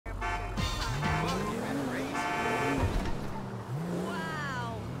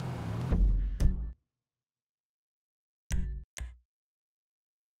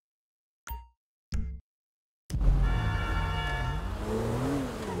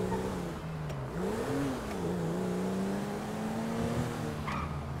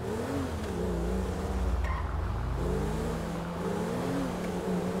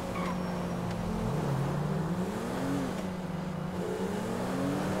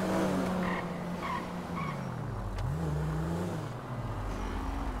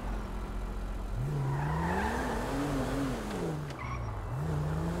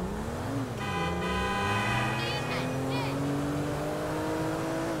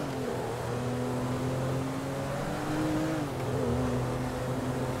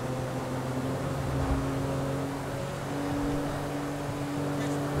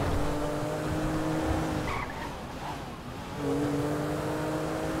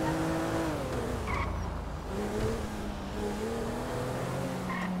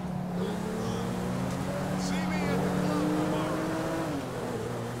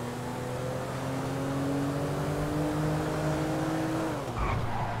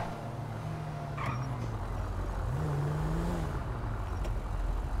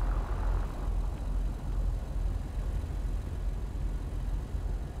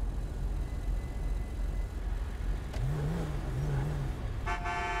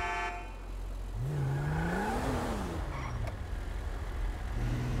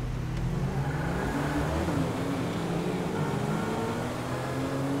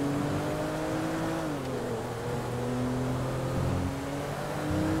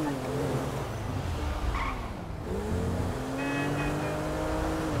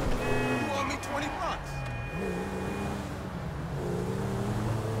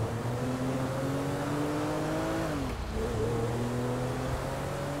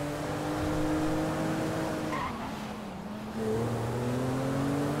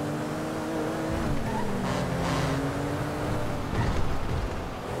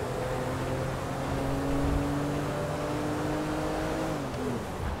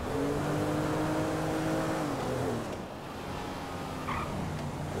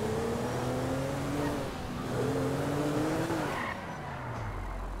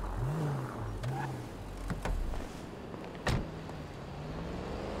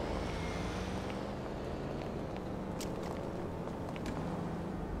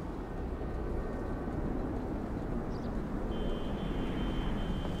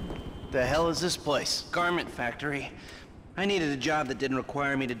The hell is this place? Garment factory. I needed a job that didn't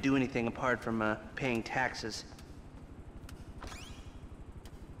require me to do anything apart from paying taxes.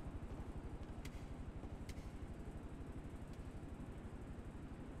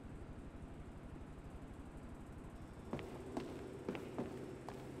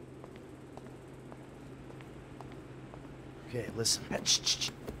 Okay, listen.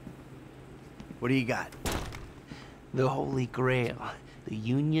 What do you got? The Holy Grail. The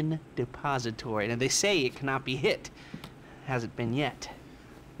Union Depository. Now, they say it cannot be hit. Hasn't been yet.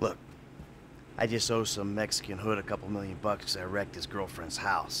 Look, I just owe some Mexican hood a couple $1 million because I wrecked his girlfriend's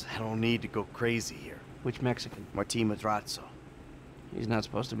house. I don't need to go crazy here. Which Mexican? Martin Madrazo. He's not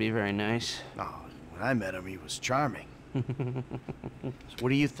supposed to be very nice. Oh, when I met him, he was charming. So what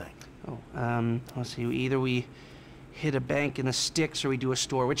do you think? Oh, let's see. Either we hit a bank in the sticks or we do a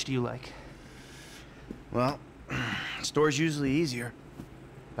store. Which do you like? Well, store's usually easier.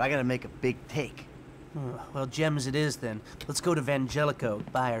 But I gotta make a big take. Well, gems it is then. Let's go to Vangelico,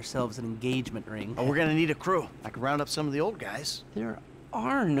 buy ourselves an engagement ring. Oh, we're gonna need a crew. I can round up some of the old guys. There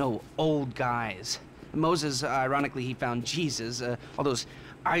are no old guys. Moses, ironically, he found Jesus. All those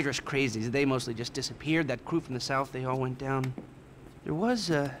Irish crazies, they mostly just disappeared. That crew from the south, they all went down. There was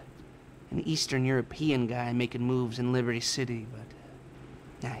an Eastern European guy making moves in Liberty City,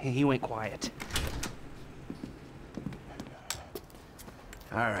 but he went quiet.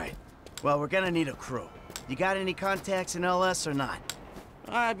 All right. Well, we're gonna need a crew. You got any contacts in LS or not?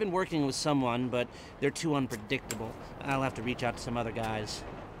 I've been working with someone, but they're too unpredictable. I'll have to reach out to some other guys.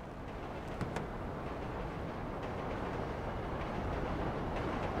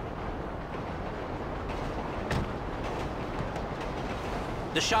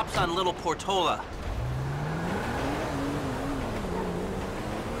 The shop's on Little Portola.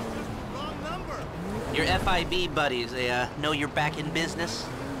 Wrong number. Your FIB buddies, they know you're back in business?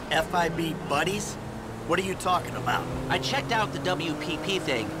 FIB buddies? What are you talking about? I checked out the WPP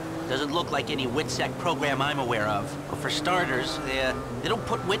thing. Doesn't look like any WITSEC program I'm aware of. Well, for starters, they don't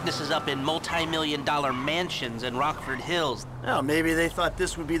put witnesses up in multi-million-dollar mansions in Rockford Hills. Well, maybe they thought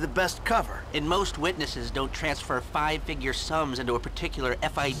this would be the best cover. And most witnesses don't transfer five-figure sums into a particular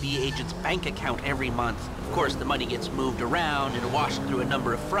FIB agent's bank account every month. Of course, the money gets moved around and washed through a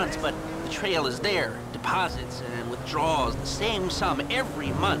number of fronts, but the trail is there. Deposits and withdrawals, the same sum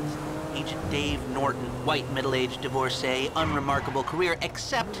every month. Agent Dave Norton, white middle-aged divorcee, unremarkable career,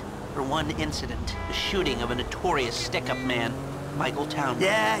 except for one incident, the shooting of a notorious stick-up man, Michael Town.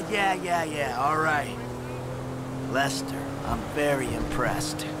 Yeah, all right. Lester, I'm very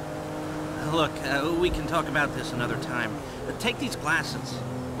impressed. Look, we can talk about this another time. Take these glasses.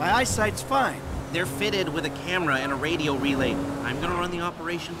 My eyesight's fine. They're fitted with a camera and a radio relay. I'm gonna run the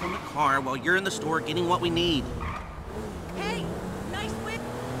operation from the car while you're in the store getting what we need. Hey, nice whip.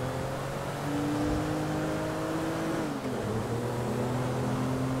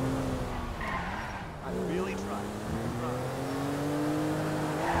 I really tried.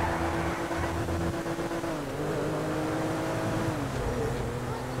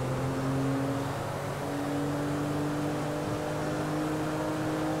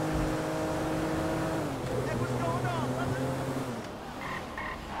 Hey, what's going on, brother?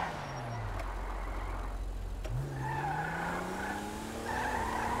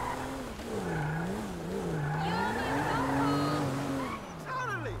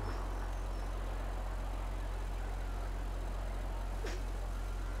 Totally.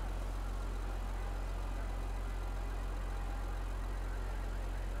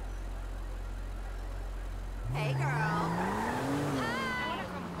 Hey, girl. Hi. I want to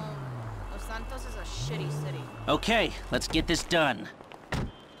come home. Los Santos is a shitty city. Okay, let's get this done.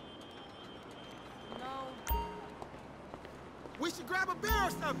 No. We should grab a beer or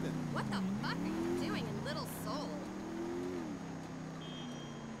something. What the fuck are you doing in Little Seoul?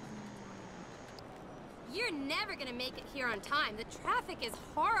 You're never gonna make it here on time. The traffic is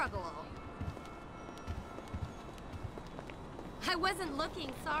horrible. I wasn't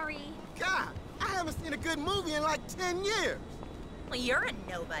looking, sorry. God, I haven't seen a good movie in like 10 years. Well, you're a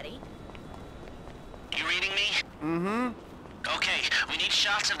nobody. You reading me? Mm-hmm. Okay, we need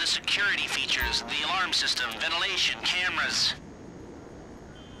shots of the security features, the alarm system, ventilation, cameras.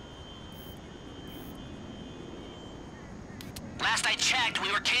 Last I checked,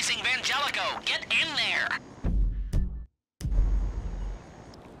 we were casing Vangelico. Get in there!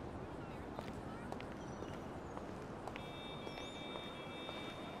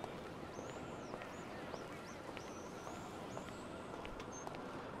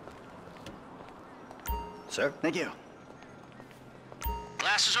 Sir? Thank you.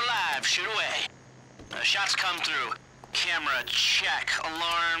 Glasses are live. Shoot away. Shots come through. Camera, check.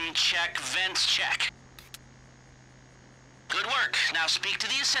 Alarm, check. Vents, check. Good work. Now speak to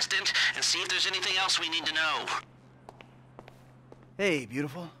the assistant and see if there's anything else we need to know. Hey,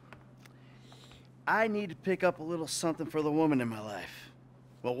 beautiful. I need to pick up a little something for the woman in my life.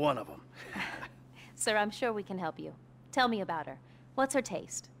 Well, one of them. Sir, I'm sure we can help you. Tell me about her. What's her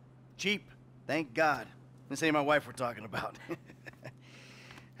taste? Cheap. Thank God. This ain't my wife we're talking about.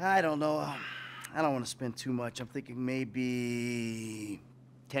 I don't know. I don't want to spend too much. I'm thinking maybe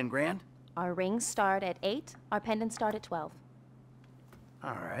 10 grand? Our rings start at 8, our pendants start at 12.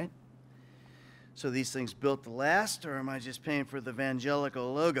 All right. So these things built to last, or am I just paying for the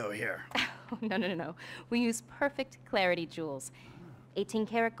Evangelical logo here? No. We use perfect clarity jewels. 18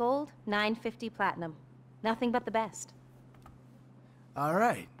 karat gold, 950 platinum. Nothing but the best. All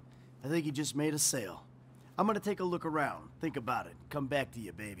right. I think you just made a sale. I'm gonna take a look around, think about it, come back to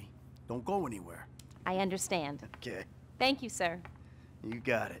you, baby. Don't go anywhere. I understand. Okay. Thank you, sir. You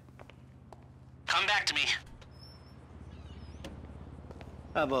got it. Come back to me.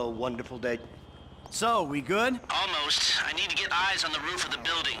 Have a wonderful day. So, we good? Almost. I need to get eyes on the roof of the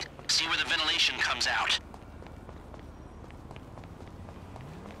building. See where the ventilation comes out.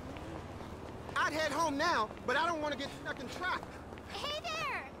 I'd head home now, but I don't want to get stuck in traffic. Hey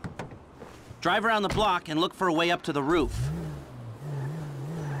there! Drive around the block and look for a way up to the roof.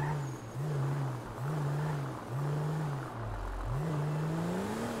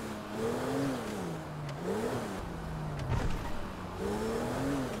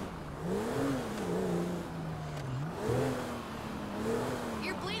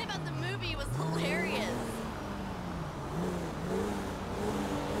 Your bleed about the movie was hilarious.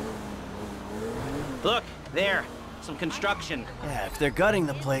 Look, there. Some construction. Yeah, if they're gutting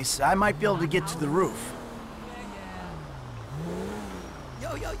the place, I might be able to get to the roof. Yo,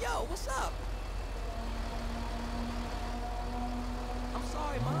 what's up? I'm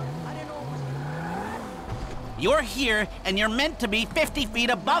sorry, Mom. I didn't know it was... You're here, and you're meant to be 50 feet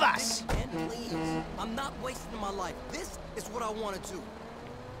above us! And please, I'm not wasting my life. This is what I want to do.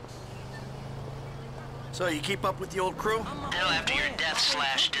 So, you keep up with the old crew? Hell, after your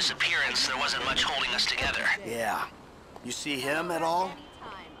death/disappearance, there wasn't much holding us together. Yeah. You see him at all?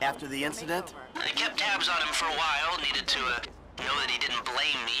 After the incident? I kept tabs on him for a while, needed to know that he didn't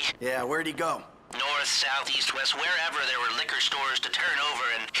blame me. Yeah, where'd he go? North, south, east, west, wherever there were liquor stores to turn over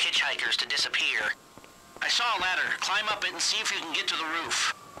and hitchhikers to disappear. I saw a ladder. Climb up it and see if you can get to the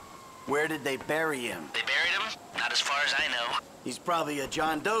roof. Where did they bury him? They buried him? Not as far as I know. He's probably a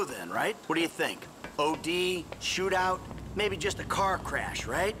John Doe then, right? What do you think? OD, shootout, maybe just a car crash,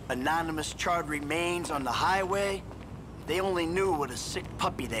 right? Anonymous charred remains on the highway. They only knew what a sick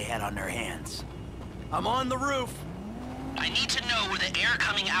puppy they had on their hands. I'm on the roof. I need to know where the air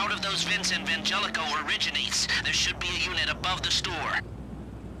coming out of those vents in Vangelico originates. There should be a unit above the store.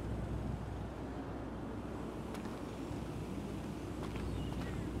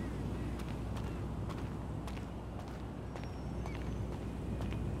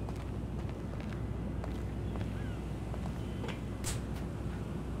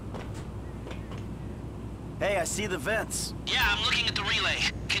 Hey, I see the vents. Yeah, I'm looking at the relay.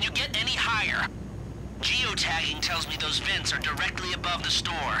 Can you get any higher? Geotagging tells me those vents are directly above the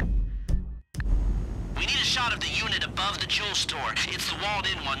store. We need a shot of the unit above the jewel store. It's the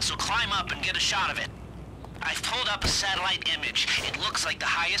walled-in one, so climb up and get a shot of it. I've pulled up a satellite image. It looks like the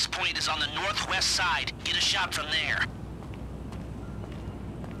highest point is on the northwest side. Get a shot from there.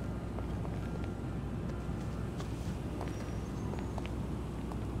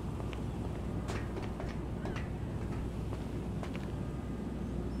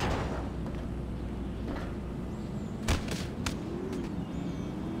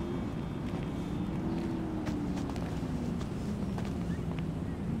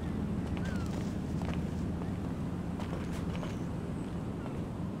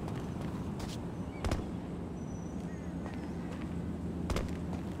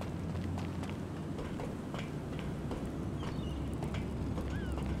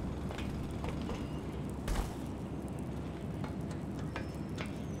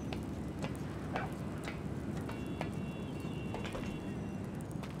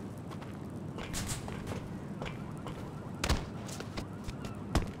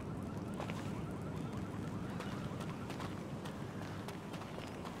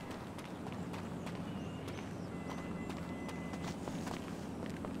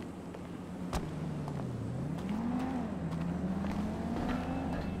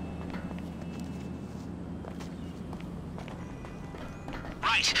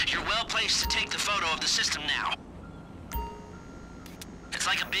 Right, you're well placed to take the photo of the system now. It's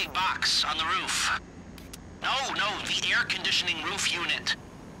like a big box on the roof. No, the air conditioning roof unit.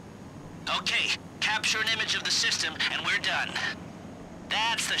 Okay, capture an image of the system and we're done.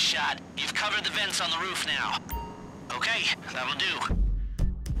 That's the shot. You've covered the vents on the roof now. Okay, that'll do.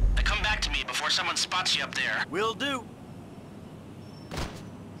 Now come back to me before someone spots you up there. Will do.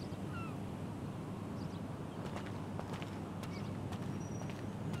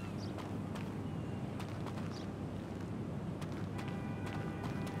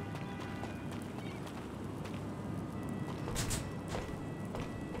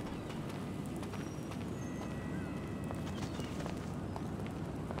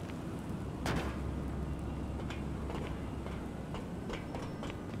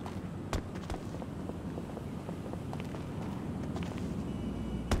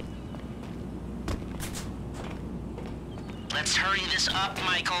 Let's hurry this up,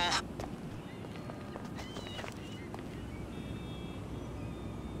 Michael.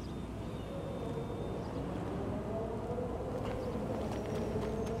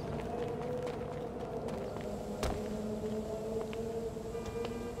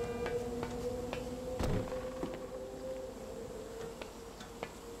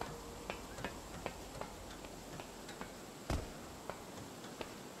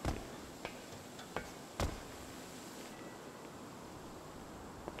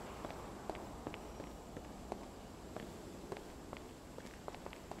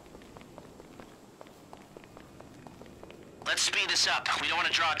 Let's speed this up. We don't want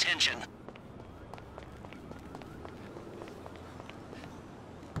to draw attention.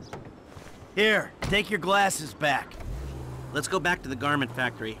 Here, take your glasses back. Let's go back to the garment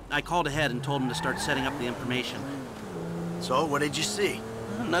factory. I called ahead and told him to start setting up the information. So, what did you see?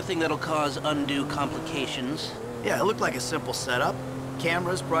 Nothing that'll cause undue complications. Yeah, it looked like a simple setup.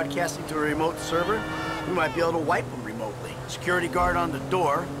 Cameras broadcasting to a remote server. We might be able to wipe them remotely. Security guard on the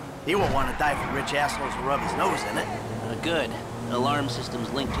door. He won't want to die for rich assholes who rub his nose in it. Good. Alarm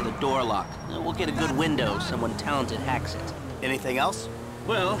system's linked to the door lock. We'll get a good window. Someone talented hacks it. Anything else?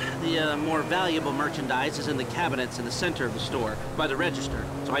 Well, the more valuable merchandise is in the cabinets in the center of the store, by the register,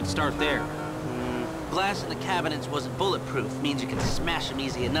 so I'd start there. Glass in the cabinets wasn't bulletproof, means you can smash them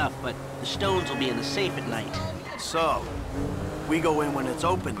easy enough, but the stones will be in the safe at night. So, we go in when it's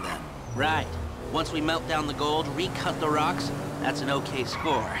open then? Right. Once we melt down the gold, recut the rocks, that's an okay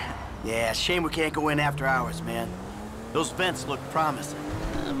score. Yeah, shame we can't go in after hours, man. Those vents look promising.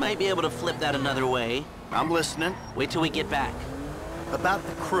 Might be able to flip that another way. I'm listening. Wait till we get back. About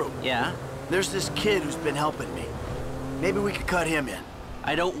the crew. Yeah? There's this kid who's been helping me. Maybe we could cut him in.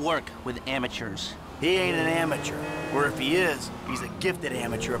 I don't work with amateurs. He ain't an amateur. Or if he is, he's a gifted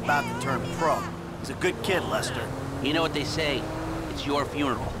amateur about to turn pro. He's a good kid, Lester. You know what they say. It's your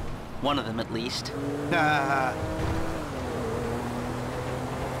funeral. One of them, at least.